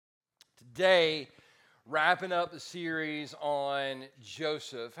Today, wrapping up the series on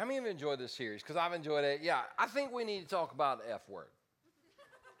Joseph. How many of you enjoyed this series? Because I've enjoyed it. Yeah, I think we need to talk about the F word.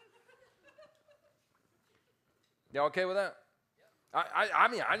 Y'all okay with that?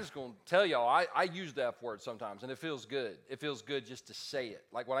 I'm just going to tell y'all, I use the F word sometimes, and it feels good. It feels good just to say it.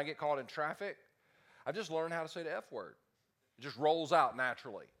 Like when I get caught in traffic, I just learned how to say the F word. It just rolls out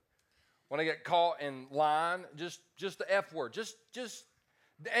naturally. When I get caught in line, just the F word.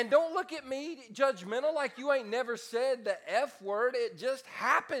 And don't look at me judgmental like you ain't never said the F word. It just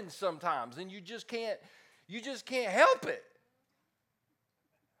happens sometimes, and you just can't help it.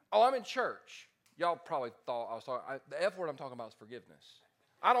 Oh, I'm in church. Y'all probably thought I was talking. The F word I'm talking about is forgiveness.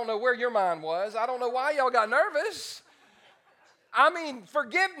 I don't know where your mind was. I don't know why y'all got nervous. I mean,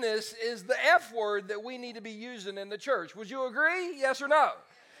 forgiveness is the F word that we need to be using in the church. Would you agree? Yes or no?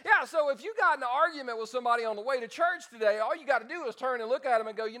 Yeah, so if you got in an argument with somebody on the way to church today, all you got to do is turn and look at them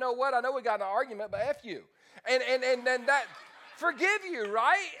and go, you know what? I know we got in an argument, but F you. And then that forgive you,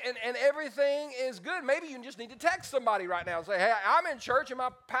 right? And everything is good. Maybe you just need to text somebody right now and say, hey, I'm in church and my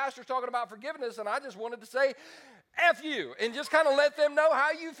pastor's talking about forgiveness, and I just wanted to say F you, and just kind of let them know how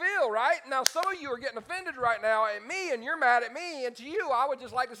you feel, right? Now, some of you are getting offended right now at me, and you're mad at me, and to you, I would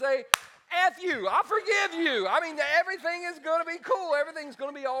just like to say, F you, I forgive you. I mean, everything is going to be cool. Everything's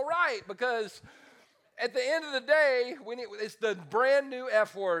going to be all right, because at the end of the day, it's the brand new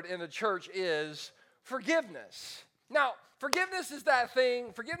F word in the church is forgiveness. Now, forgiveness is that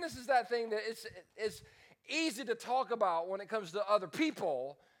thing that it's easy to talk about when it comes to other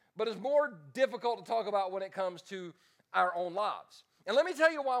people, but it's more difficult to talk about when it comes to our own lives. And let me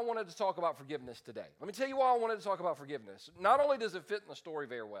tell you why I wanted to talk about forgiveness today. Not only does it fit in the story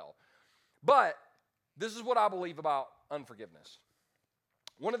very well, but this is what I believe about unforgiveness.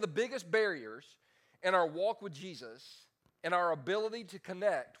 One of the biggest barriers in our walk with Jesus and our ability to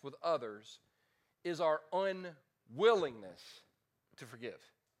connect with others is our unwillingness to forgive.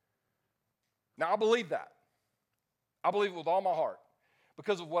 Now, I believe that. I believe it with all my heart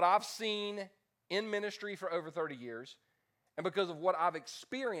because of what I've seen in ministry for over 30 years and because of what I've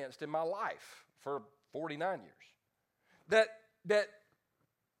experienced in my life for 49 years. That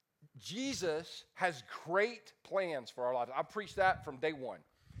Jesus has great plans for our lives. I've preached that from day one.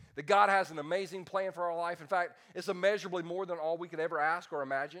 That God has an amazing plan for our life. In fact, it's immeasurably more than all we could ever ask or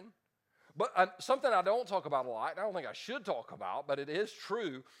imagine. But something I don't talk about a lot, and I don't think I should talk about, but it is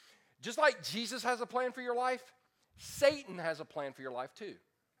true. Just like Jesus has a plan for your life, Satan has a plan for your life too.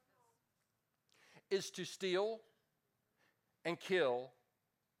 Is to steal and kill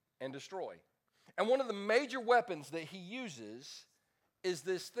and destroy. And one of the major weapons that he uses is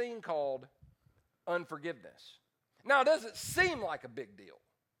this thing called unforgiveness. Now, it doesn't seem like a big deal.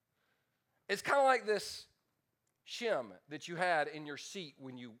 It's kind of like this shim that you had in your seat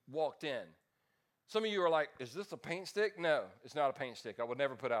when you walked in. Some of you are like, is this a paint stick? No, it's not a paint stick. I would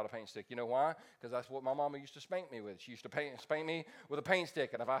never put out a paint stick. You know why? Because that's what my mama used to spank me with. She used to spank me with a paint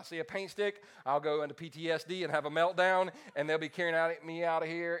stick. And if I see a paint stick, I'll go into PTSD and have a meltdown, and they'll be carrying me out of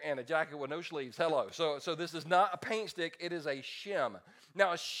here in a jacket with no sleeves. Hello. So this is not a paint stick. It is a shim.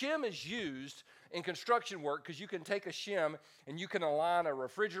 Now, a shim is used in construction work because you can take a shim and you can align a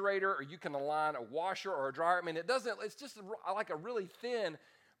refrigerator or you can align a washer or a dryer. I mean, it's just like a really thin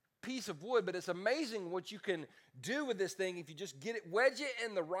piece of wood, but it's amazing what you can do with this thing if you just wedge it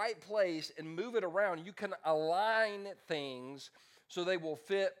in the right place and move it around. You can align things so they will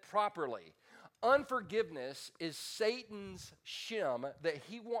fit properly. Unforgiveness is Satan's shim that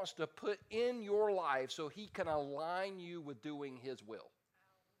he wants to put in your life so he can align you with doing his will.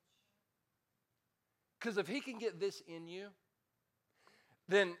 Because if he can get this in you,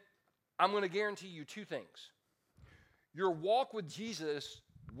 then I'm going to guarantee you two things. Your walk with Jesus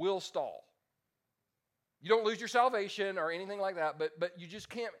will stall. You don't lose your salvation or anything like that, but you just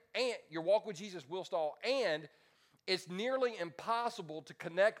can't, and your walk with Jesus will stall, and it's nearly impossible to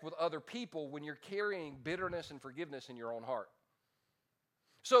connect with other people when you're carrying bitterness and forgiveness in your own heart.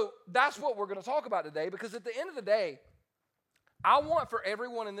 So that's what we're going to talk about today, because at the end of the day, I want for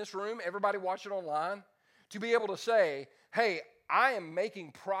everyone in this room, everybody watching online, to be able to say, hey, I am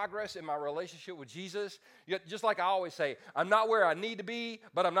making progress in my relationship with Jesus. Just like I always say, I'm not where I need to be,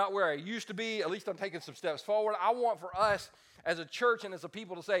 but I'm not where I used to be. At least I'm taking some steps forward. I want for us as a church and as a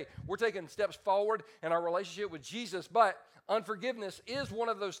people to say, we're taking steps forward in our relationship with Jesus, but unforgiveness is one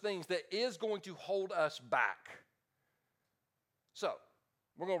of those things that is going to hold us back. So,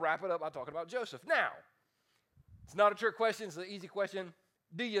 we're going to wrap it up by talking about Joseph. Now, it's not a trick question, it's an easy question.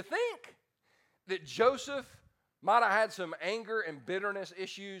 Do you think that Joseph might have had some anger and bitterness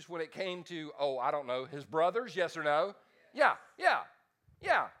issues when it came to, his brothers? Yes or no? Yeah.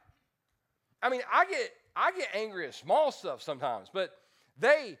 I mean, I get angry at small stuff sometimes, but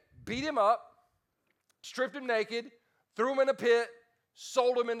they beat him up, stripped him naked, threw him in a pit,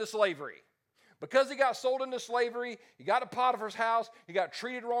 sold him into slavery. Because he got sold into slavery, he got to Potiphar's house, he got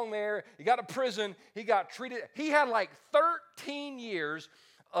treated wrong there, he got to prison, he had like 13 years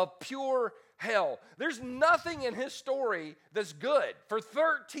of pure hell. There's nothing in his story that's good. For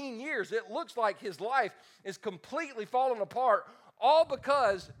 13 years, it looks like his life is completely falling apart, all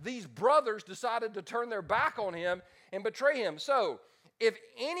because these brothers decided to turn their back on him and betray him. So, if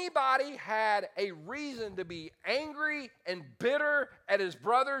anybody had a reason to be angry and bitter at his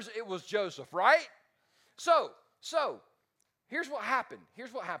brothers, it was Joseph, right? So here's what happened.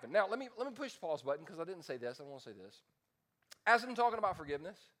 Now, let me push the pause button because I didn't say this. I want to say this. As I'm talking about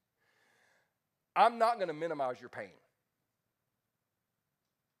forgiveness, I'm not going to minimize your pain.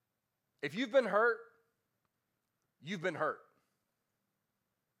 If you've been hurt, you've been hurt.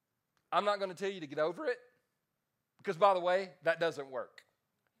 I'm not going to tell you to get over it. Because, by the way, that doesn't work.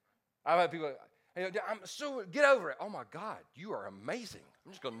 I've had people, hey, get over it. Oh, my God, you are amazing.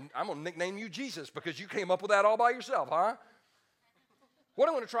 I'm going to nickname you Jesus because you came up with that all by yourself, huh? What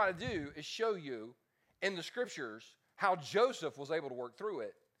I'm going to try to do is show you in the scriptures how Joseph was able to work through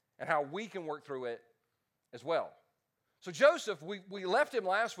it and how we can work through it as well. So Joseph, we left him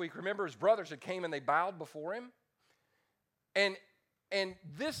last week. Remember, his brothers had came and they bowed before him. And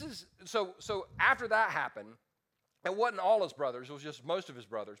this is, so after that happened, it wasn't all his brothers, it was just most of his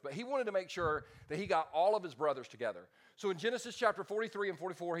brothers. But he wanted to make sure that he got all of his brothers together. So in Genesis chapter 43 and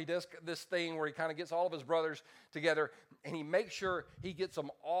 44, he does this thing where he kind of gets all of his brothers together, and he makes sure he gets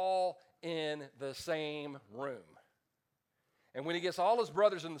them all in the same room. And when he gets all his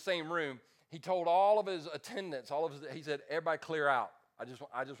brothers in the same room, he told all of his attendants, he said, everybody clear out.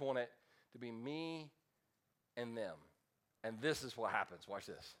 I just want it to be me and them. And this is what happens. Watch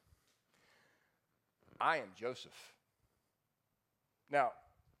this. I am Joseph. Now,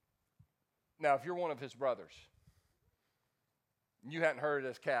 if you're one of his brothers, you hadn't heard of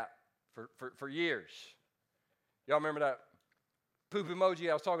this cat for years. Y'all remember that poop emoji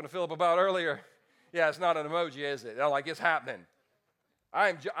I was talking to Philip about earlier? Yeah, it's not an emoji, is it? Like, it's happening. I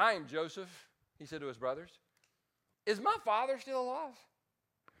am Joseph, he said to his brothers. Is my father still alive?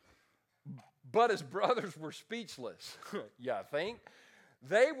 But his brothers were speechless. Yeah, I think.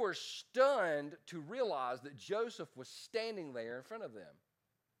 They were stunned to realize that Joseph was standing there in front of them.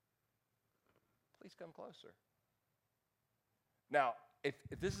 Please come closer. Now, if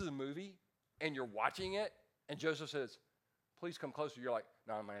this is a movie and you're watching it and Joseph says, please come closer, you're like,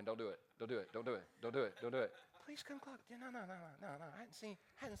 no, man, don't do it. Don't do it. Don't do it. Don't do it. Don't do it. Please come closer. No.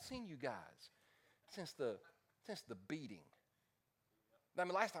 I hadn't seen you guys since the beating. I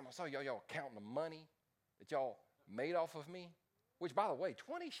mean, last time I saw y'all counting the money that y'all made off of me. Which, by the way,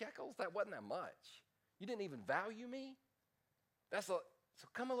 20 shekels, that wasn't that much. You didn't even value me? So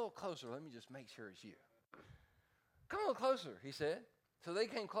come a little closer. Let me just make sure it's you. Come a little closer, he said. So they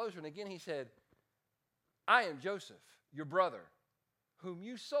came closer, and again he said, I am Joseph, your brother, whom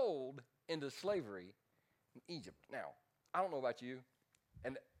you sold into slavery in Egypt. Now, I don't know about you,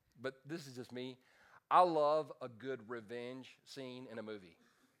 but this is just me. I love a good revenge scene in a movie.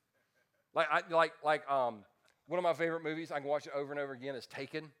 One of my favorite movies, I can watch it over and over again, is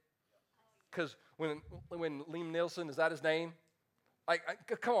Taken. Because when Liam Neeson, is that his name?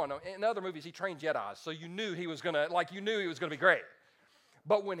 Come on, in other movies he trained Jedis, so you knew he was gonna be great.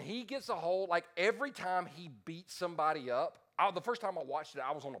 But when he gets a hold, like every time he beats somebody up, the first time I watched it,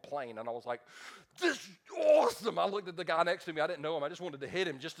 I was on a plane and I was like, "This is awesome!" I looked at the guy next to me. I didn't know him. I just wanted to hit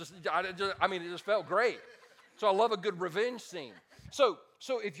him. It just felt great. So I love a good revenge scene. So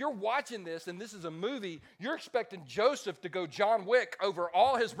if you're watching this and this is a movie, you're expecting Joseph to go John Wick over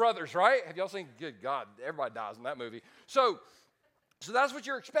all his brothers, right? Have y'all seen? Good God, everybody dies in that movie. So that's what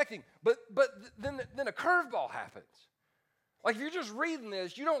you're expecting. But then a curveball happens. Like if you're just reading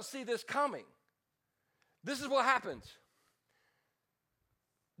this, you don't see this coming. This is what happens.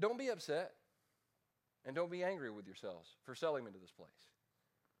 Don't be upset and don't be angry with yourselves for selling me to this place.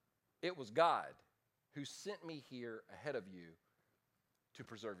 It was God who sent me here ahead of you to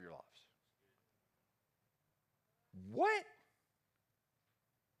preserve your lives. What?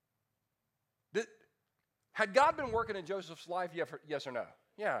 Had God been working in Joseph's life? Yes or no?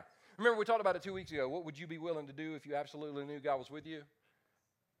 Yeah. Remember we talked about it 2 weeks ago. What would you be willing to do if you absolutely knew God was with you?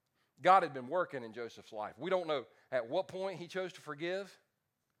 God had been working in Joseph's life. We don't know at what point he chose to forgive.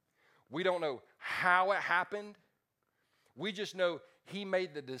 We don't know how it happened. We just know he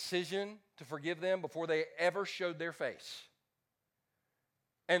made the decision to forgive them before they ever showed their face.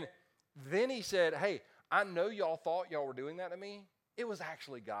 And then he said, hey, I know y'all thought y'all were doing that to me. It was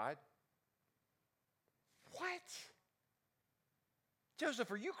actually God. What?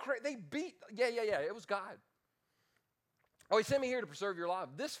 Joseph, are you crazy? They beat, yeah, it was God. Oh, he sent me here to preserve your life.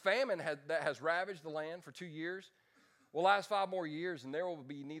 This famine that has ravaged the land for 2 years will last 5 more years, and there will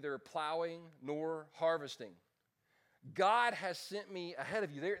be neither plowing nor harvesting. God has sent me ahead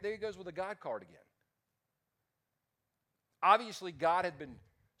of you. There he goes with a God card again. Obviously, God had been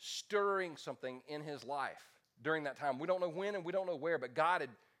stirring something in his life during that time. We don't know when and we don't know where, but God had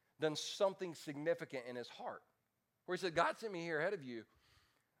done something significant in his heart. Where he said, God sent me here ahead of you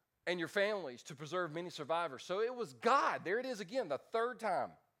and your families to preserve many survivors. So it was God. There it is again, the third time.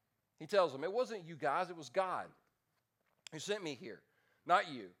 He tells them, it wasn't you guys, it was God who sent me here,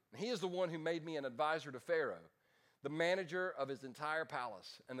 not you. He is the one who made me an advisor to Pharaoh, the manager of his entire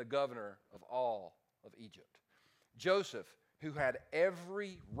palace and the governor of all of Egypt. Joseph, who had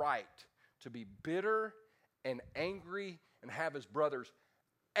every right to be bitter and angry and have his brothers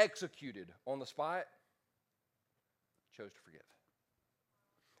executed on the spot, chose to forgive.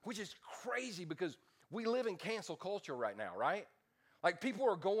 Which is crazy because we live in cancel culture right now, right? Like people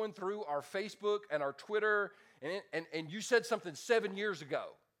are going through our Facebook and our Twitter, and you said something 7 years ago.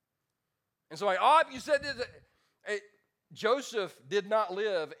 And so you said this. Joseph did not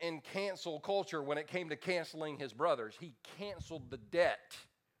live in cancel culture when it came to canceling his brothers. He canceled the debt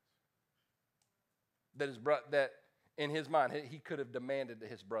that in his mind he could have demanded that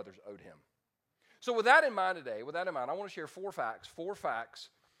his brothers owed him. So with that in mind today, I want to share 4 facts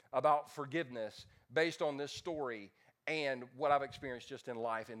about forgiveness based on this story and what I've experienced just in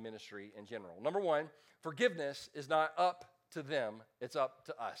life and ministry in general. Number 1, forgiveness is not up to them, it's up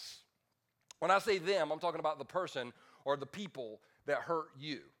to us. When I say them, I'm talking about the person or the people that hurt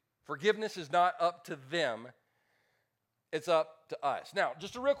you. Forgiveness is not up to them, it's up to us. Now,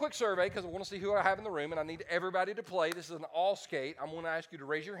 just a real quick survey because I want to see who I have in the room, and I need everybody to play. This is an all skate. I'm going to ask you to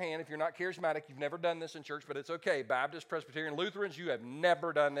raise your hand if you're not charismatic. You've never done this in church, but it's okay. Baptist, Presbyterian, Lutherans, you have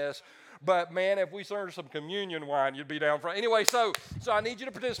never done this. But man, if we served some communion wine, you'd be down front. Anyway, so I need you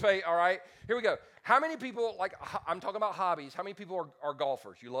to participate, all right? Here we go. How many people, I'm talking about hobbies, how many people are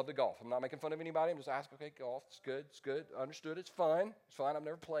golfers? You love to golf. I'm not making fun of anybody. I'm just asking, okay, golf, it's good. Understood, it's fun. I've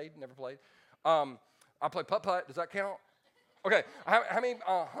never played. I play putt-putt. Does that count? Okay, how many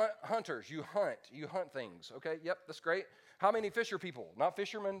hunters? You hunt things, okay? Yep, that's great. How many fisher people? Not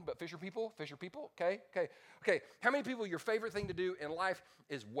fishermen, but fisher people, okay? How many people, your favorite thing to do in life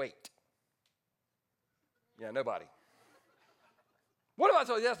is wait? Yeah, nobody. What if I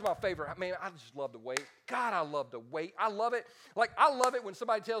told you that's my favorite? Man, I just love to wait. God, I love to wait. I love it. I love it when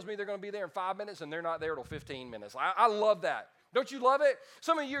somebody tells me they're going to be there in 5 minutes and they're not there till 15 minutes. I love that. Don't you love it?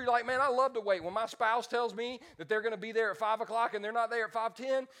 Some of you are like, man, I love to wait. When my spouse tells me that they're going to be there at 5 o'clock and they're not there at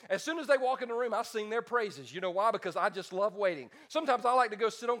 5:10, as soon as they walk in the room, I sing their praises. You know why? Because I just love waiting. Sometimes I like to go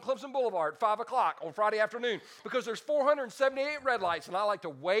sit on Clemson Boulevard at 5 o'clock on Friday afternoon because there's 478 red lights and I like to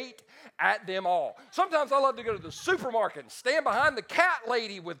wait at them all. Sometimes I love to go to the supermarket and stand behind the cat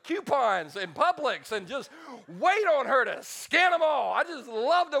lady with coupons and Publix and just wait on her to scan them all. I just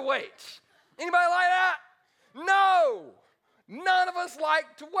love to wait. Anybody like that? No. None of us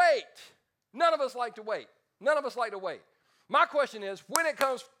like to wait. None of us like to wait. My question is, when it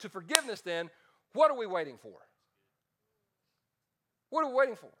comes to forgiveness then, what are we waiting for? What are we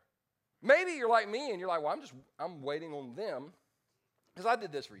waiting for? Maybe you're like me and you're like, well, I'm waiting on them, because I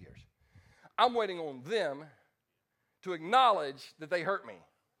did this for years. I'm waiting on them to acknowledge that they hurt me.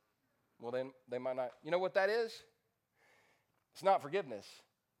 Well, then they might not. You know what that is? It's not forgiveness.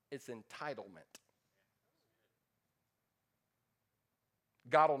 It's entitlement.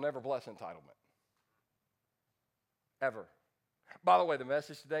 God will never bless entitlement. Ever. By the way, the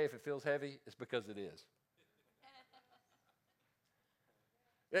message today, if it feels heavy, it's because it is.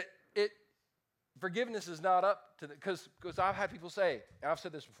 Forgiveness is not up to because I've had people say, and I've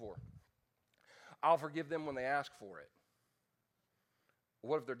said this before, I'll forgive them when they ask for it.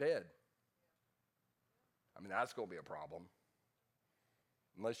 What if they're dead? I mean, that's going to be a problem.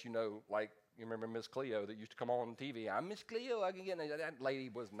 Unless you know, like, you remember Miss Cleo that used to come on TV. I'm Miss Cleo. I can get that lady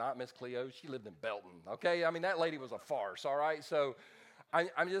was not Miss Cleo. She lived in Belton. Okay, I mean that lady was a farce. All right, so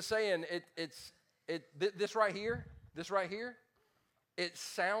I'm just saying this right here. It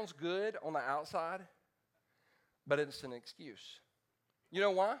sounds good on the outside, but it's an excuse. You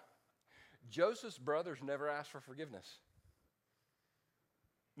know why? Joseph's brothers never asked for forgiveness.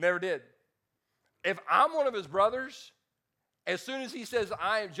 Never did. If I'm one of his brothers, as soon as he says,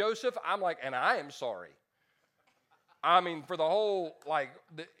 I am Joseph, I'm like, and I am sorry. I mean, for the whole, like,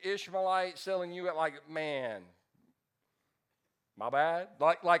 the Ishmaelite selling you, like, man, my bad.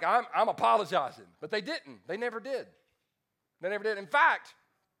 Like I'm apologizing. But they didn't. They never did. In fact,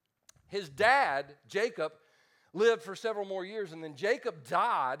 his dad, Jacob, lived for several more years, and then Jacob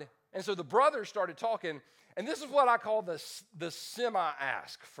died, and so the brothers started talking, and this is what I call the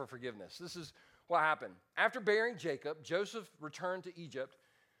semi-ask for forgiveness. This is what happened. After burying Jacob, Joseph returned to Egypt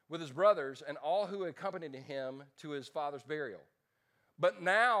with his brothers and all who accompanied him to his father's burial. But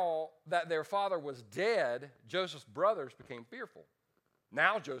now that their father was dead, Joseph's brothers became fearful.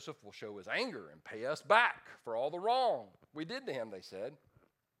 Now Joseph will show his anger and pay us back for all the wrong we did to him, they said.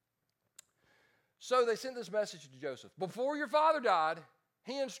 So they sent this message to Joseph. Before your father died,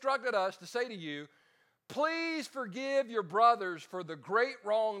 he instructed us to say to you, please forgive your brothers for the great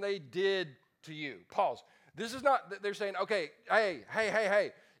wrong they did to you. Pause. This is not, they're saying, okay,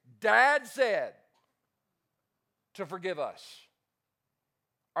 hey. Dad said to forgive us.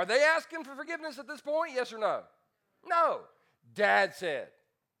 Are they asking for forgiveness at this point? Yes or no? No. Dad said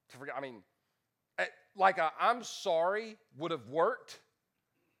to forgive. I mean, like I'm sorry would have worked,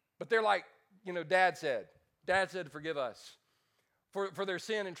 but they're like, Dad said to forgive us for their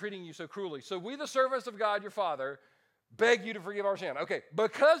sin and treating you so cruelly. So we, the servants of God, your Father, beg you to forgive our sin. Okay,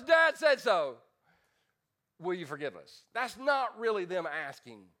 because Dad said so, will you forgive us? That's not really them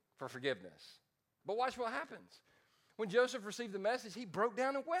asking for forgiveness. But watch what happens. When Joseph received the message, he broke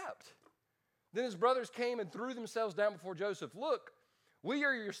down and wept. Then his brothers came and threw themselves down before Joseph. Look, we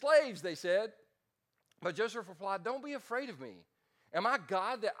are your slaves, they said. But Joseph replied, don't be afraid of me. Am I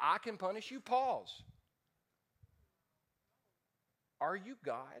God that I can punish you? Pause. Are you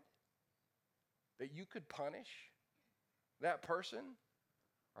God that you could punish that person?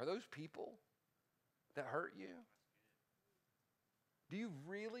 Are those people that hurt you? Do you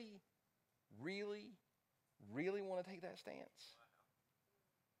really want to take that stance?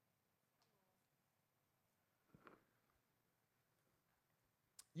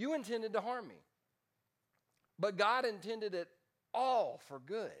 You intended to harm me, but God intended it all for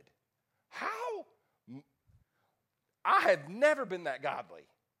good. How? I have never been that godly.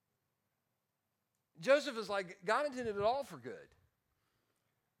 Joseph is like, God intended it all for good.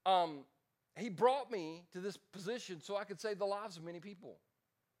 He brought me to this position so I could save the lives of many people.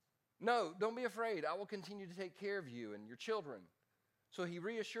 No, don't be afraid. I will continue to take care of you and your children. So he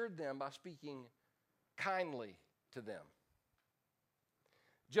reassured them by speaking kindly to them.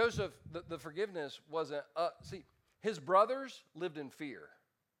 Joseph, the forgiveness wasn't, see, his brothers lived in fear.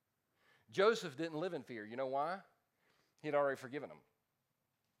 Joseph didn't live in fear. You know why? He had already forgiven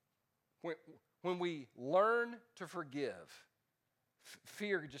them. When we learn to forgive,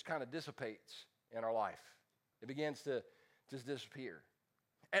 fear just kind of dissipates in our life. It begins to just disappear.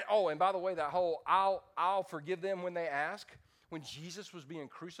 And by the way, that whole I'll forgive them when they ask, when Jesus was being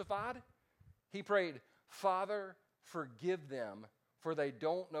crucified, he prayed, Father, forgive them, for they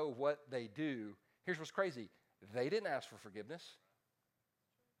don't know what they do. Here's what's crazy. They didn't ask for forgiveness.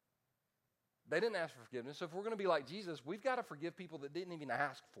 They didn't ask for forgiveness. So if we're going to be like Jesus, we've got to forgive people that didn't even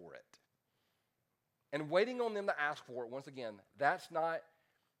ask for it. And waiting on them to ask for it, once again, that's not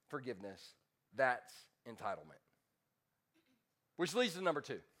forgiveness. That's entitlement. Which leads to number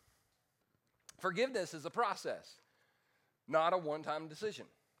 2. Forgiveness is a process, not a one-time decision.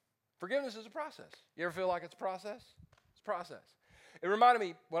 Forgiveness is a process. You ever feel like it's a process? It's a process. It reminded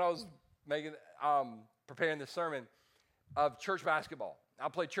me when I was preparing this sermon of church basketball. I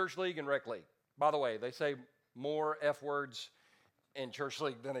played church league and rec league. By the way, they say more F words in church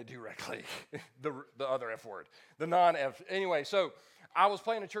league than they do rec league. the other F word, the non-F. Anyway, so I was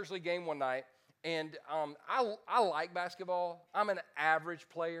playing a church league game one night, and I like basketball. I'm an average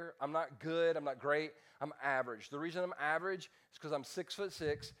player. I'm not good. I'm not great. I'm average. The reason I'm average is because I'm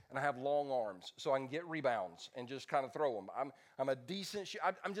 6'6" and I have long arms, so I can get rebounds and just kind of throw them. I'm a decent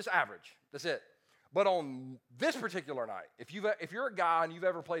I'm just average. That's it. But on this particular night, if you're a guy and you've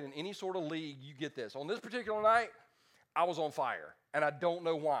ever played in any sort of league, you get this. On this particular night, I was on fire, and I don't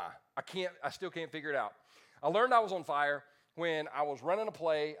know why. I still can't figure it out. I learned I was on fire when I was running a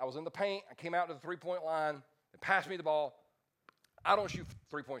play. I was in the paint. I came out to the three-point line. They passed me the ball. I don't shoot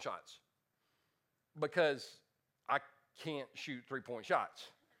three-point shots because I can't shoot three-point shots.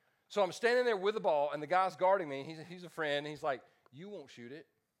 So I'm standing there with the ball, and the guy's guarding me. He's a friend. And he's like, you won't shoot it.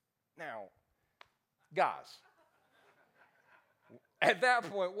 Now, guys, at that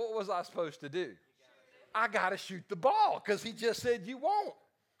point, what was I supposed to do? I got to shoot the ball because he just said you won't.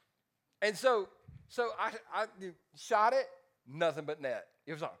 And so I shot it, nothing but net.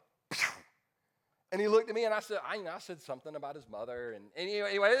 It was on. And he looked at me and I said something about his mother. And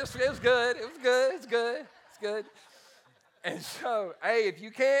anyway, it was good. It's good. And so, hey, if you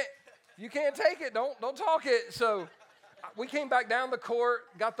can't take it, don't talk it. So we came back down the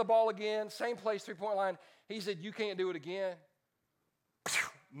court, got the ball again, same place, three-point line. He said, you can't do it again.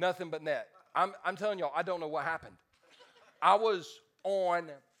 Nothing but net. I'm telling y'all, I don't know what happened. I was on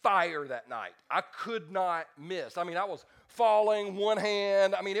fire that night. I could not miss. I mean, I was falling one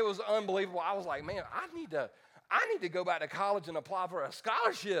hand. I mean, it was unbelievable. I was like, man, I need to go back to college and apply for a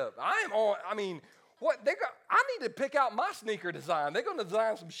scholarship. I need to pick out my sneaker design. They're going to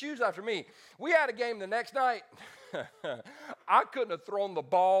design some shoes after me. We had a game the next night. I couldn't have thrown the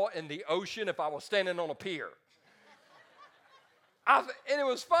ball in the ocean if I was standing on a pier. And it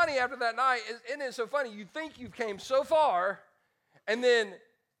was funny after that night. Isn't it so funny? You think you've came so far, and then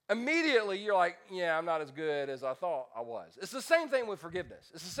immediately you're like, yeah, I'm not as good as I thought I was. It's the same thing with forgiveness.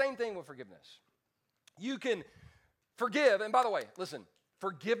 You can forgive. And by the way, listen,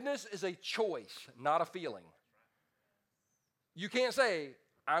 forgiveness is a choice, not a feeling. You can't say,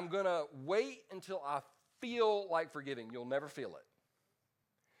 I'm going to wait until I feel like forgiving. You'll never feel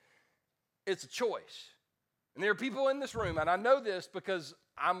it. It's a choice. And there are people in this room, and I know this because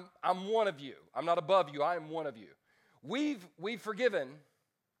I'm one of you. I'm not above you. I am one of you. We've forgiven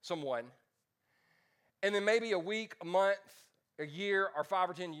someone, and then maybe a week, a month, a year, or 5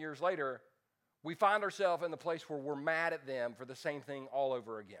 or 10 years later, we find ourselves in the place where we're mad at them for the same thing all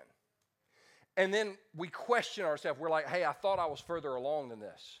over again. And then we question ourselves. We're like, hey, I thought I was further along than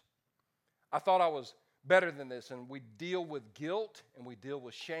this. I thought I was better than this. And we deal with guilt, and we deal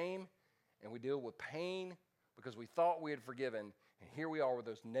with shame, and we deal with pain because we thought we had forgiven. And here we are with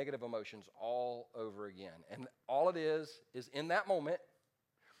those negative emotions all over again. And all it is in that moment,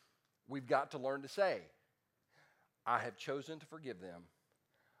 we've got to learn to say, I have chosen to forgive them.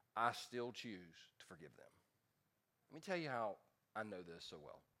 I still choose to forgive them. Let me tell you how I know this so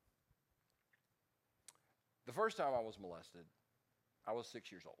well. The first time I was molested, I was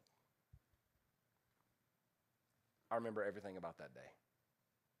 6 years old. I remember everything about that day.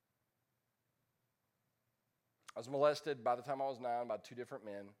 I was molested by the time I was 9 by 2 different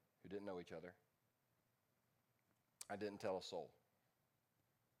men who didn't know each other. I didn't tell a soul.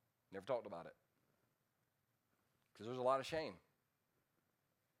 Never talked about it. Because there was a lot of shame.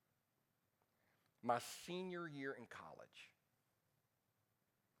 My senior year in college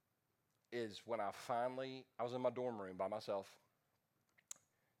is when I was in my dorm room by myself,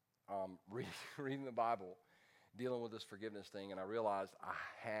 reading the Bible, dealing with this forgiveness thing, and I realized I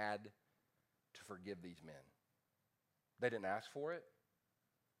had to forgive these men. They didn't ask for it.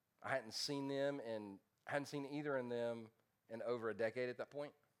 I hadn't seen either of them in over a decade at that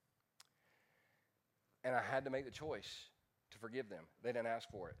point. And I had to make the choice to forgive them. They didn't ask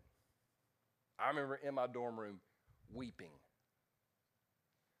for it. I remember in my dorm room weeping,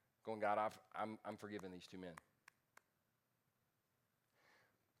 going, God, I'm forgiving these 2 men.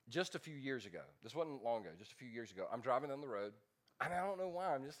 Just a few years ago, this wasn't long ago, just a few years ago, I'm driving down the road, and I don't know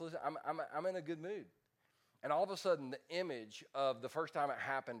why, I'm just listening, I'm in a good mood. And all of a sudden, the image of the first time it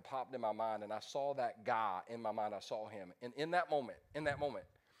happened popped in my mind, and I saw that guy in my mind. I saw him. And in that moment,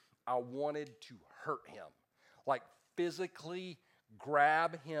 I wanted to hurt him, like physically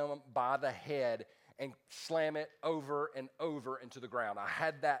grab him by the head and slam it over and over into the ground. I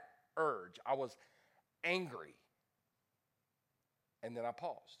had that urge. I was angry. And then I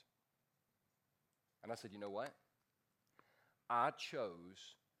paused. And I said, you know what? I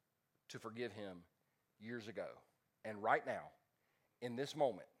chose to forgive him years ago. And right now, in this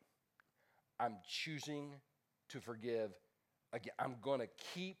moment, I'm choosing to forgive again. I'm going to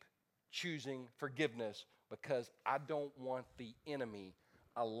keep choosing forgiveness because I don't want the enemy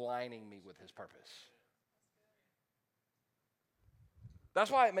aligning me with his purpose.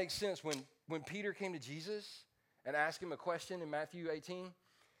 That's why it makes sense when Peter came to Jesus and asked him a question in Matthew 18.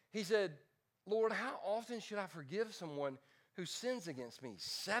 He said, Lord, how often should I forgive someone who sins against me?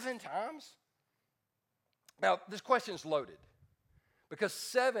 7 times? Now, this question is loaded because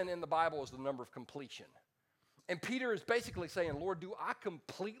 7 in the Bible is the number of completion. And Peter is basically saying, Lord, do I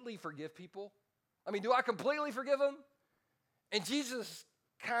completely forgive people? I mean, do I completely forgive them? And Jesus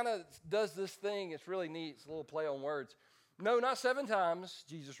kind of does this thing. It's really neat. It's a little play on words. No, not 7 times,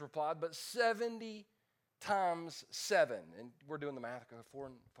 Jesus replied, but 70 times 7. And we're doing the math.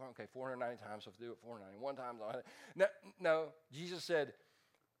 490 times, so if we do it 491 times. No, Jesus said,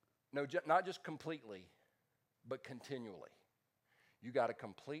 no, not just completely, but continually. You got to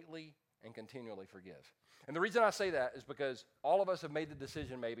completely and continually forgive. And the reason I say that is because all of us have made the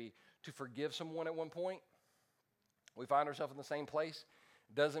decision maybe to forgive someone at one point. We find ourselves in the same place.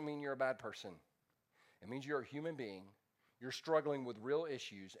 Doesn't mean you're a bad person. It means you're a human being. You're struggling with real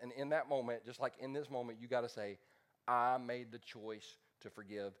issues. And in that moment, just like in this moment, you got to say, I made the choice to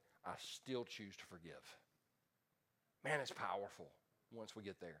forgive. I still choose to forgive. Man, it's powerful once we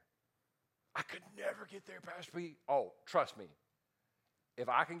get there. I could never get there, Pastor Pete. Oh, trust me. If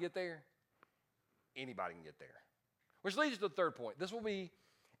I can get there, anybody can get there. Which leads to the third point. This will be,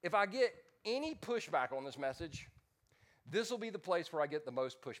 if I get any pushback on this message, this will be the place where I get the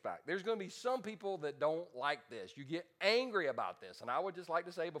most pushback. There's going to be some people that don't like this. You get angry about this. And I would just like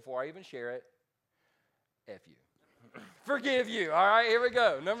to say before I even share it, F you. Forgive you. All right, here we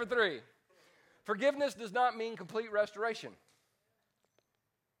go. Number 3. Forgiveness does not mean complete restoration.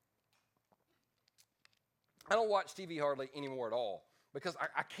 I don't watch TV hardly anymore at all because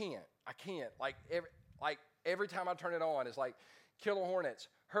I can't. Like every time I turn it on, it's like killer hornets,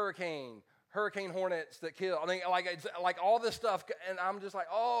 hurricane hornets that kill. I mean, it's like all this stuff, and I'm just like,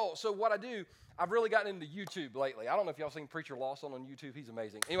 oh. So what I do, I've really gotten into YouTube lately. I don't know if y'all seen Preacher Lawson on YouTube. He's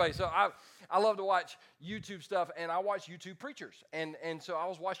amazing. Anyway, so I love to watch YouTube stuff, and I watch YouTube preachers. And so I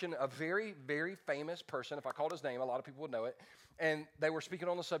was watching a very, very famous person. If I called his name, a lot of people would know it. And they were speaking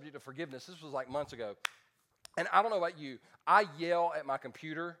on the subject of forgiveness. This was like months ago. And I don't know about you. I yell at my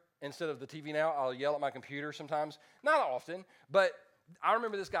computer instead of the TV now. I'll yell at my computer sometimes. Not often, but I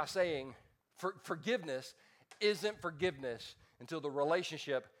remember this guy saying, forgiveness isn't forgiveness until the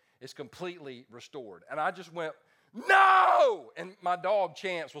relationship is completely restored. And I just went, no! And my dog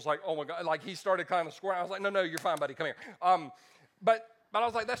Chance was like, oh my God. Like he started kind of squirming. I was like, no, you're fine, buddy. Come here. But I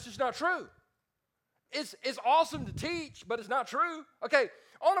was like, that's just not true. It's awesome to teach, but it's not true. Okay,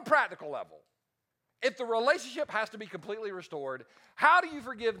 on a practical level, if the relationship has to be completely restored, how do you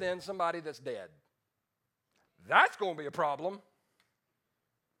forgive then somebody that's dead? That's going to be a problem,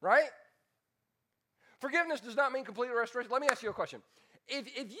 right? Forgiveness does not mean complete restoration. Let me ask you a question.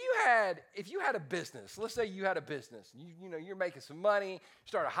 If you had a business, let's say you had a business, you're making some money, you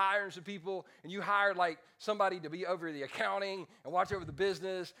started hiring some people, and you hired like somebody to be over the accounting and watch over the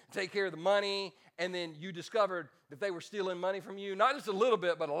business, take care of the money, and then you discovered that they were stealing money from you, not just a little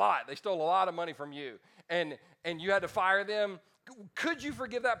bit, but a lot. They stole a lot of money from you, and you had to fire them. Could you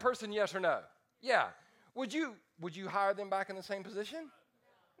forgive that person, yes or no? Yeah. Would you hire them back in the same position?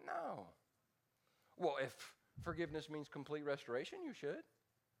 No. Well, if forgiveness means complete restoration, you should.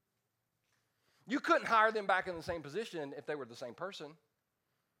 You couldn't hire them back in the same position if they were the same person,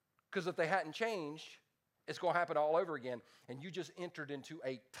 because if they hadn't changed, it's going to happen all over again, and you just entered into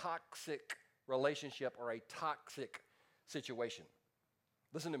a toxic relationship or a toxic situation.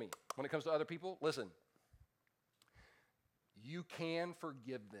 Listen to me. When it comes to other people, listen. You can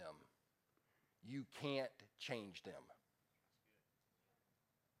forgive them. You can't change them.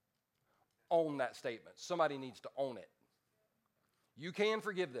 Own that statement. Somebody needs to own it. You can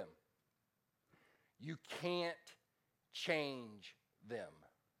forgive them. You can't change them.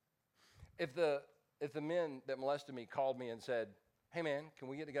 If the men that molested me called me and said, hey man, can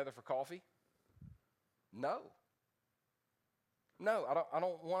we get together for coffee? No, I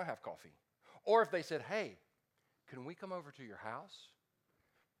don't want to have coffee. Or if they said, hey, can we come over to your house?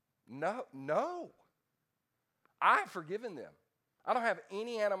 No. I have forgiven them. I don't have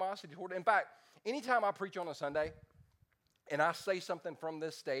any animosity toward it. In fact, anytime I preach on a Sunday and I say something from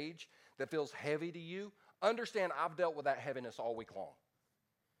this stage that feels heavy to you, understand I've dealt with that heaviness all week long.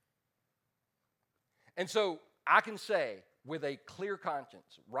 And so I can say with a clear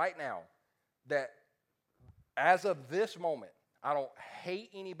conscience right now that as of this moment, I don't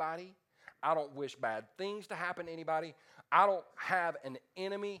hate anybody. I don't wish bad things to happen to anybody. I don't have an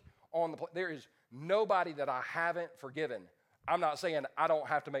enemy on the planet. There is nobody that I haven't forgiven. I'm not saying I don't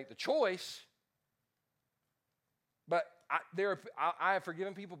have to make the choice, but I have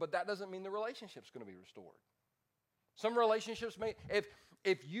forgiven people, but that doesn't mean the relationship's going to be restored. Some relationships may,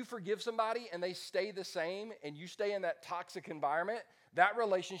 if you forgive somebody and they stay the same and you stay in that toxic environment, that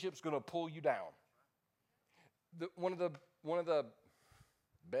relationship's going to pull you down. One of the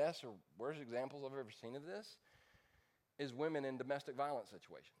best or worst examples I've ever seen of this is women in domestic violence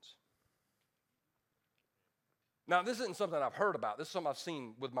situations. Now, this isn't something I've heard about. This is something I've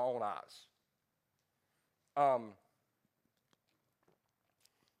seen with my own eyes.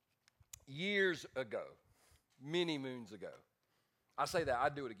 Years ago, many moons ago, I say that,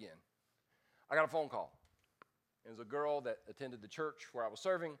 I'd do it again. I got a phone call. It was a girl that attended the church where I was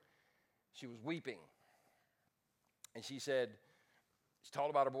serving. She was weeping. And she said, she told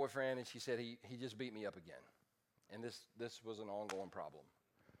about her boyfriend, and she said, he just beat me up again. And this was an ongoing problem.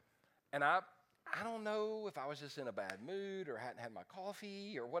 And I don't know if I was just in a bad mood or hadn't had my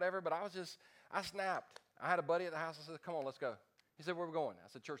coffee or whatever, but I snapped. I had a buddy at the house. I said, come on, let's go. He said, where are we going? I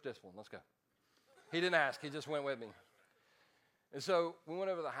said, church discipline, let's go. He didn't ask. He just went with me. And so we went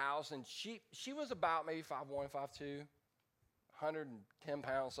over to the house, and she was about maybe 5'1", 5'2", 110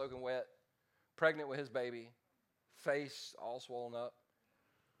 pounds, soaking wet, pregnant with his baby, face all swollen up.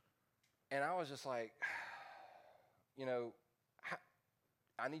 And I was just like,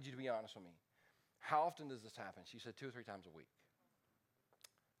 I need you to be honest with me. how often does this happen? She said 2 or 3 times a week.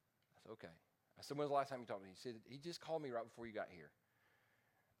 I said, okay. I said, when's the last time you talked to me? He said, he just called me right before you got here.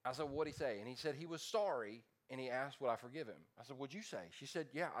 I said, what'd he say? And he said he was sorry, and he asked would I forgive him. I said, what'd you say? She said,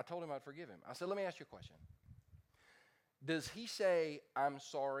 yeah, I told him I'd forgive him. I said, let me ask you a question. Does he say, I'm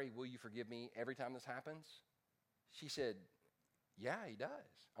sorry, will you forgive me every time this happens? She said, yeah, he does.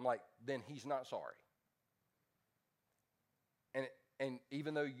 I'm like, then he's not sorry. And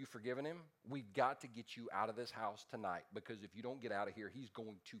even though you've forgiven him, we've got to get you out of this house tonight, because if you don't get out of here, he's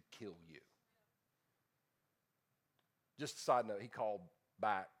going to kill you. Just a side note, he called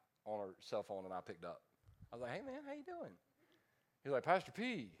back on her cell phone, and I picked up. I was like, hey, man, how you doing? He's like, Pastor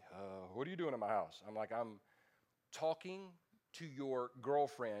P, what are you doing in my house? I'm like, I'm talking to your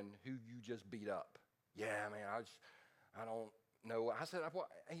girlfriend who you just beat up. Yeah, man, I don't know. I said,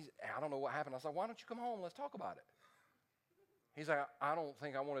 I don't know what happened. I said, why don't you come home? Let's talk about it. He's like, I don't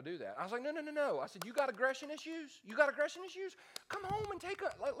think I want to do that. I was like, no. I said, you got aggression issues? You got aggression issues? Come home and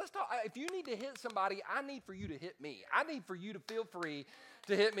let's talk. If you need to hit somebody, I need for you to hit me. I need for you to feel free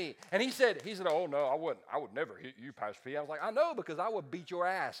to hit me. And he said, oh, no, I wouldn't. I would never hit you, Pastor P. I was like, I know, because I would beat your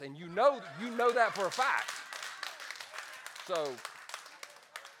ass. And you know that for a fact. So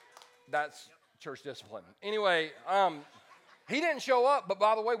that's church discipline. Anyway, he didn't show up, but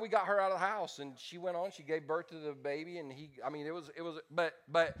by the way, we got her out of the house, and she went on. She gave birth to the baby, and but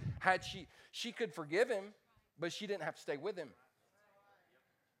had she could forgive him, but she didn't have to stay with him.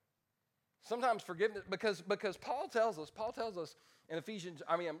 Sometimes forgiveness, because Paul tells us in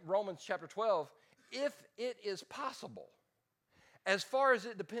Romans chapter 12, if it is possible, as far as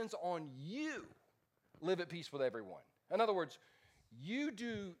it depends on you, live at peace with everyone. In other words, you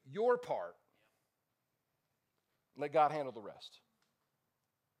do your part. Let God handle the rest.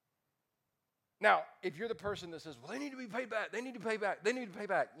 Now, if you're the person that says, well, they need to be paid back, they need to pay back,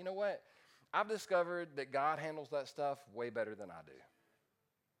 you know what? I've discovered that God handles that stuff way better than I do.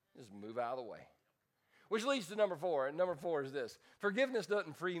 Just move out of the way. Which leads to number 4. And number 4 is this. Forgiveness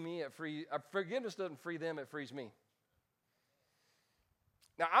doesn't free them, it frees me.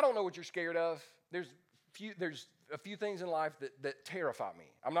 Now, I don't know what you're scared of. There's a few things in life that terrify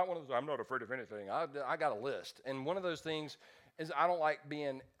me. I'm not one of those, I'm not afraid of anything. I got a list. And one of those things is I don't like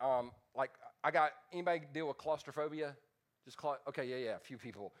being, anybody deal with claustrophobia? Okay, yeah, a few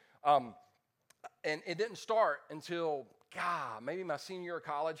people. And it didn't start until, maybe my senior year of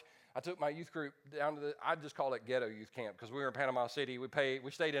college. I took my youth group down to I just call it ghetto youth camp, because we were in Panama City.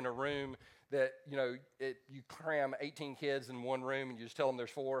 We stayed in a room that, you cram 18 kids in one room and you just tell them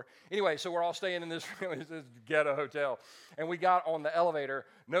there's 4. Anyway, so we're all staying in this ghetto hotel. And we got on the elevator,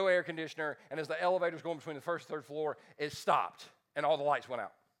 no air conditioner, and as the elevator's going between the first and third floor, it stopped and all the lights went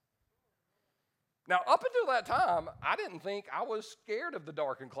out. Now, up until that time, I didn't think I was scared of the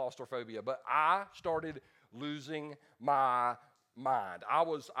dark and claustrophobia, but I started losing my mind. I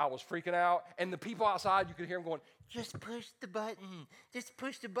was freaking out, and the people outside, you could hear them going, just push the button.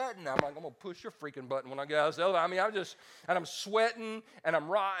 I'm like, I'm gonna push your freaking button when I get out of this elevator. I'm sweating, and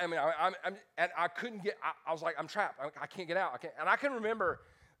I couldn't get. I was like, I'm trapped. I can't get out. And I can remember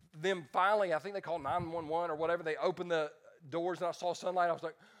them finally. I think they called 911 or whatever. They opened the doors, and I saw sunlight. I was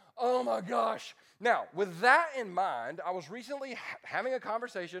like, oh my gosh. Now, with that in mind, I was recently having a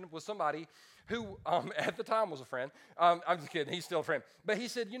conversation with somebody who at the time was a friend. I'm just kidding. He's still a friend. But he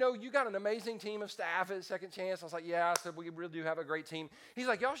said, you got an amazing team of staff at Second Chance. I was like, yeah. I said, we really do have a great team. He's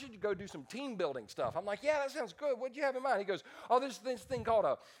like, y'all should go do some team building stuff. I'm like, yeah, that sounds good. What'd you have in mind? He goes, there's this thing called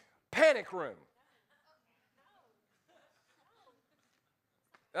a panic room.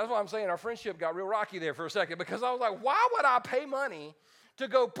 That's why I'm saying our friendship got real rocky there for a second, because I was like, why would I pay money to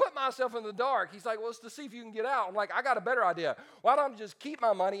go put myself in the dark? He's like, well, it's to see if you can get out. I'm like, I got a better idea. Why don't I just keep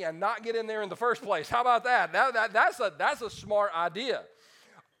my money and not get in there in the first place? How about that? That's a smart idea.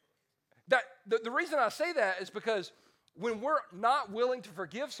 The reason I say that is because when we're not willing to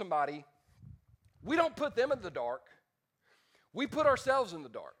forgive somebody, we don't put them in the dark. We put ourselves in the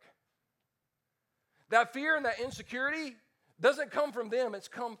dark. That fear and that insecurity doesn't come from them.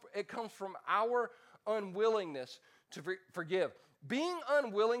 It comes from our unwillingness to forgive. Being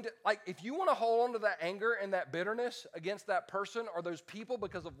unwilling to, if you want to hold on to that anger and that bitterness against that person or those people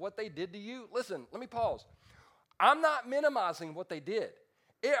because of what they did to you, listen, let me pause. I'm not minimizing what they did.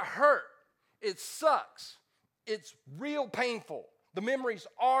 It hurt. It sucks. It's real painful. The memories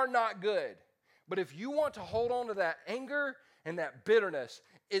are not good. But if you want to hold on to that anger and that bitterness,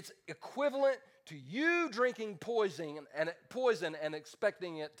 it's equivalent to you drinking poison and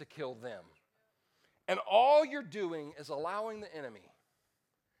expecting it to kill them. And all you're doing is allowing the enemy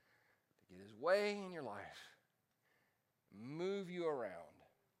to get his way in your life, move you around,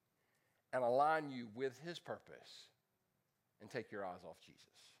 and align you with his purpose and take your eyes off Jesus.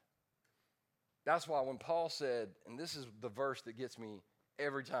 That's why when Paul said, and this is the verse that gets me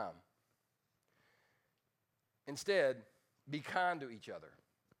every time, instead, be kind to each other,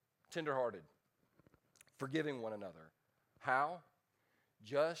 tenderhearted, forgiving one another. How?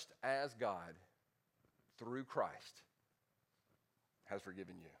 Just as God, through Christ, has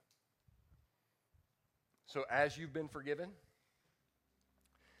forgiven you. So as you've been forgiven,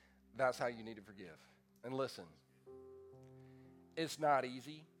 that's how you need to forgive. And listen, it's not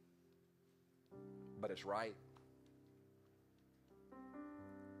easy, but it's right.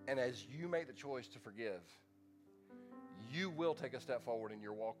 And as you make the choice to forgive, you will take a step forward in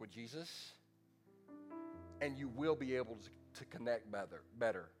your walk with Jesus, and you will be able to connect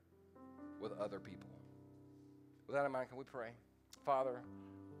better with other people. With that in mind, can we pray? Father,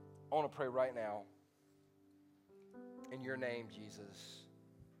 I want to pray right now in your name, Jesus,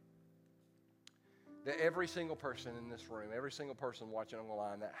 that every single person in this room, every single person watching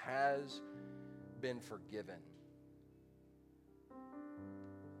online that has been forgiven,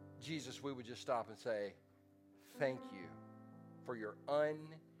 Jesus, we would just stop and say, thank you for your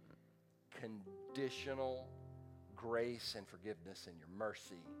unconditional grace and forgiveness and your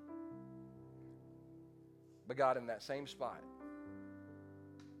mercy. But God, in that same spot,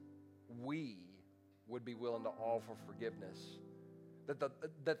 we would be willing to offer forgiveness. That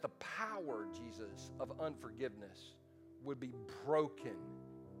the power, Jesus, of unforgiveness would be broken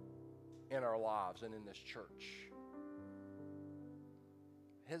in our lives and in this church.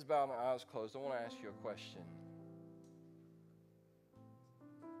 Heads bowed and eyes closed. I want to ask you a question.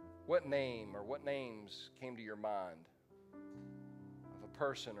 What name or what names came to your mind of a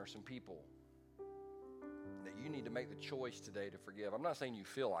person or some people that you need to make the choice today to forgive? I'm not saying you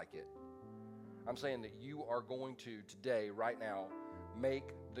feel like it. I'm saying that you are going to today, right now, make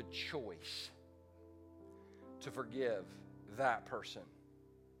the choice to forgive that person.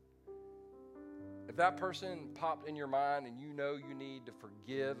 If that person popped in your mind and you know you need to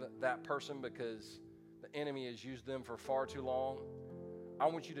forgive that person because the enemy has used them for far too long, I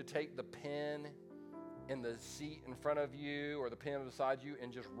want you to take the pen in the seat in front of you or the pen beside you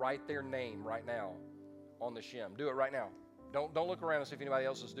and just write their name right now on the shim. Do it right now. Don't look around and see if anybody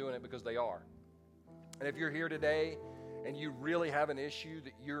else is doing it, because they are. And if you're here today and you really have an issue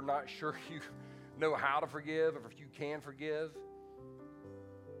that you're not sure you know how to forgive or if you can forgive,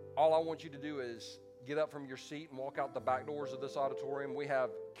 all I want you to do is get up from your seat and walk out the back doors of this auditorium. We have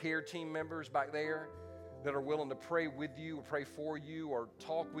care team members back there that are willing to pray with you or pray for you or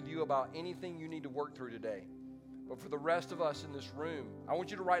talk with you about anything you need to work through today. But for the rest of us in this room, I want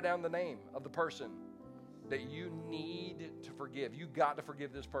you to write down the name of the person that you need to forgive. You got to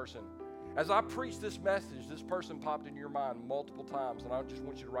forgive this person. As I preach this message, this person popped in your mind multiple times, and I just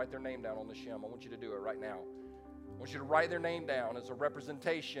want you to write their name down on the shim. I want you to do it right now. I want you to write their name down as a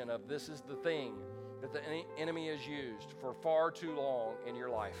representation of this is the thing that the enemy has used for far too long in your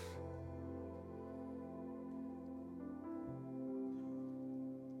life.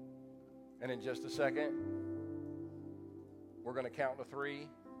 And in just a second, we're going to count to 3.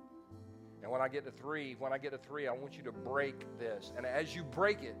 And when I get to three, I want you to break this. And as you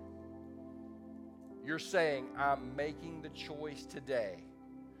break it, you're saying, I'm making the choice today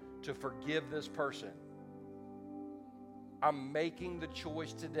to forgive this person. I'm making the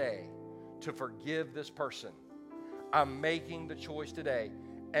choice today to forgive this person. I'm making the choice today.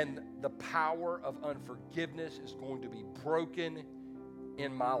 And the power of unforgiveness is going to be broken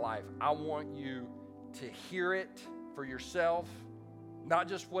in my life. I want you to hear it for yourself, not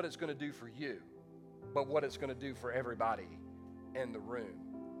just what it's going to do for you, but what it's going to do for everybody in the room.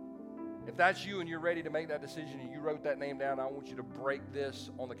 If that's you and you're ready to make that decision and you wrote that name down, I want you to break this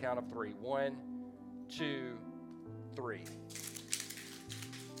on the count of 3. 1, 2, 3.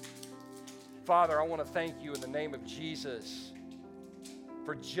 Father, I want to thank you in the name of Jesus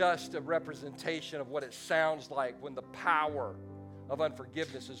for just a representation of what it sounds like when the power of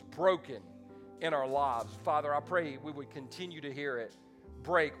unforgiveness is broken in our lives. Father, I pray we would continue to hear it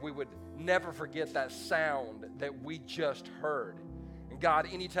break. We would never forget that sound that we just heard. And God,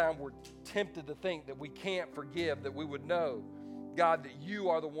 anytime we're tempted to think that we can't forgive, that we would know, God, that you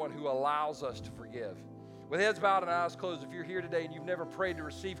are the one who allows us to forgive. With heads bowed and eyes closed, if you're here today and you've never prayed to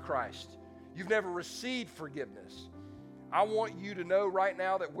receive Christ, you've never received forgiveness, I want you to know right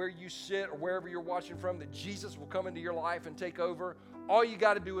now that where you sit or wherever you're watching from, that Jesus will come into your life and take over. All you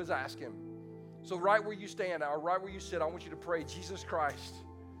got to do is ask him. So right where you stand or right where you sit, I want you to pray, Jesus Christ,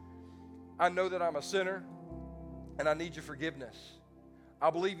 I know that I'm a sinner and I need your forgiveness. I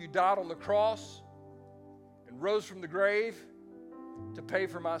believe you died on the cross and rose from the grave to pay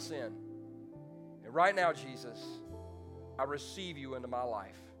for my sin. And right now, Jesus, I receive you into my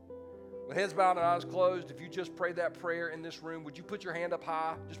life. With heads bowed and eyes closed, if you just prayed that prayer in this room, would you put your hand up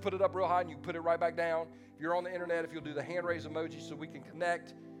high? Just put it up real high and you can put it right back down. If you're on the internet, if you'll do the hand raise emoji so we can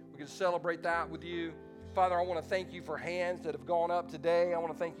connect, we can celebrate that with you. Father, I want to thank you for hands that have gone up today. I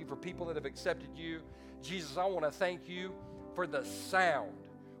want to thank you for people that have accepted you. Jesus, I want to thank you for the sound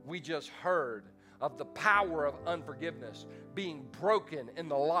we just heard of the power of unforgiveness being broken in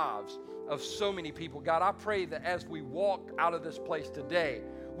the lives of so many people. God, I pray that as we walk out of this place today,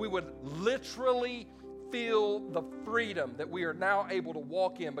 we would literally feel the freedom that we are now able to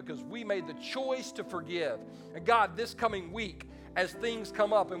walk in because we made the choice to forgive. And God, this coming week, as things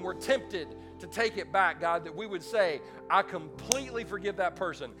come up and we're tempted to take it back, God, that we would say, I completely forgive that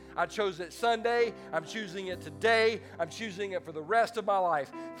person. I chose it Sunday. I'm choosing it today. I'm choosing it for the rest of my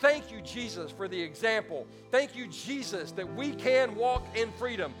life. Thank you, Jesus, for the example. Thank you, Jesus, that we can walk in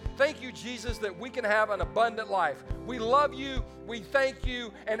freedom. Thank you, Jesus, that we can have an abundant life. We love you. We thank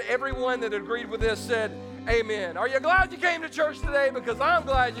you. And everyone that agreed with this said, amen. Are you glad you came to church today? Because I'm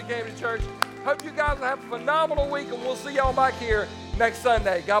glad you came to church. Hope you guys have a phenomenal week, and we'll see y'all back here next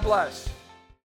Sunday. God bless.